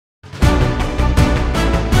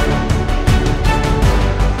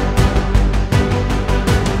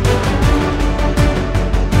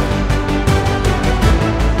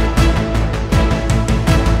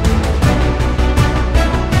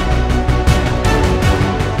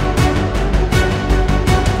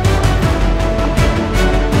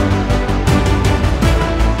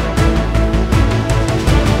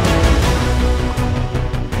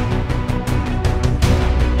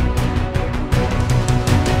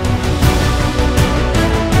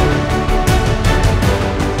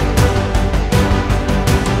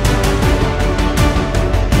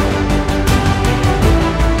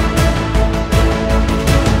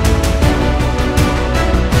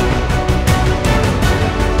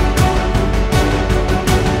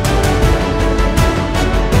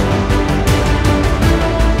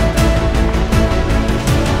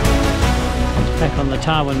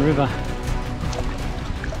Tarwin River.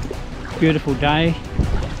 Beautiful day,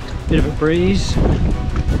 bit of a breeze.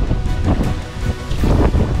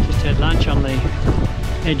 Just had lunch on the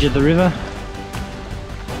edge of the river.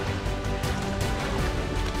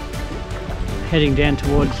 Heading down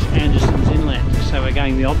towards Anderson's Inlet, so we're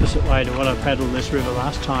going the opposite way to what I paddled this river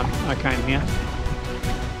last time I came here.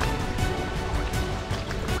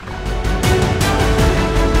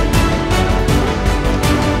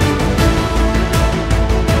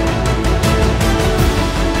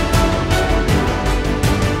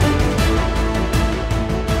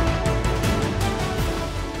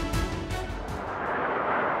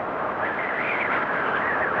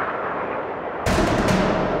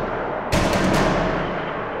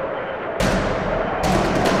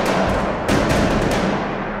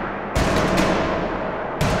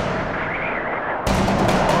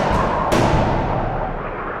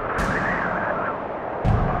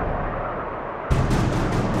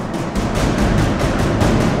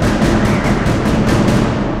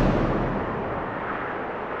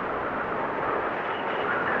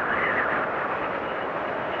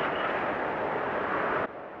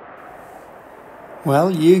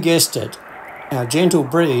 Well, you guessed it. Our gentle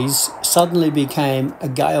breeze suddenly became a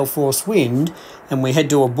gale force wind and we had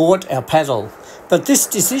to abort our paddle. But this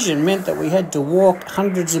decision meant that we had to walk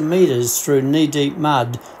hundreds of metres through knee-deep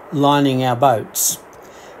mud lining our boats.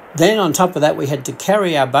 Then on top of that we had to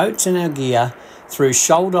carry our boats and our gear through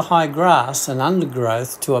shoulder-high grass and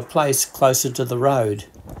undergrowth to a place closer to the road.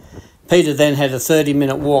 Peter then had a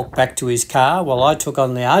 30-minute walk back to his car while I took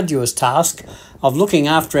on the arduous task of looking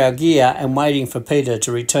after our gear and waiting for Peter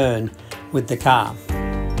to return with the car.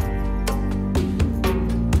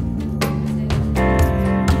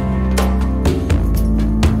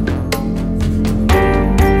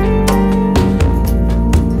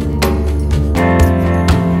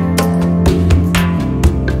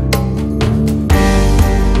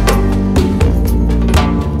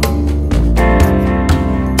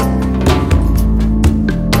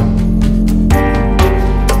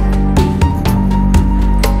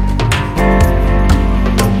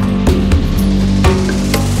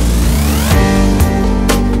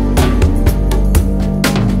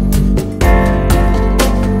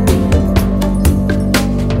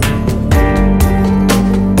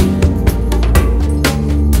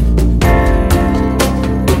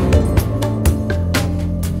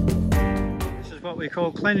 We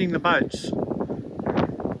call cleaning the boats.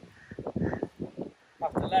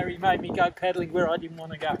 After Larry made me go paddling where I didn't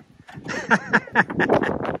want to go.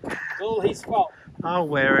 It's all his fault. I'll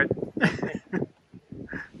wear it.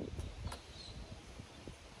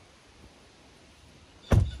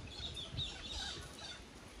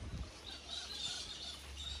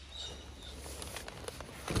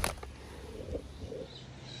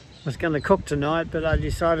 I was going to cook tonight, but I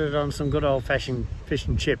decided on some good old-fashioned fish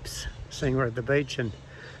and chips, seeing we're at the beach and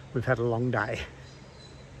we've had a long day.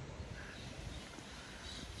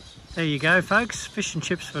 There you go folks, fish and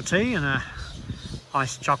chips for tea and a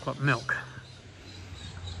iced chocolate milk.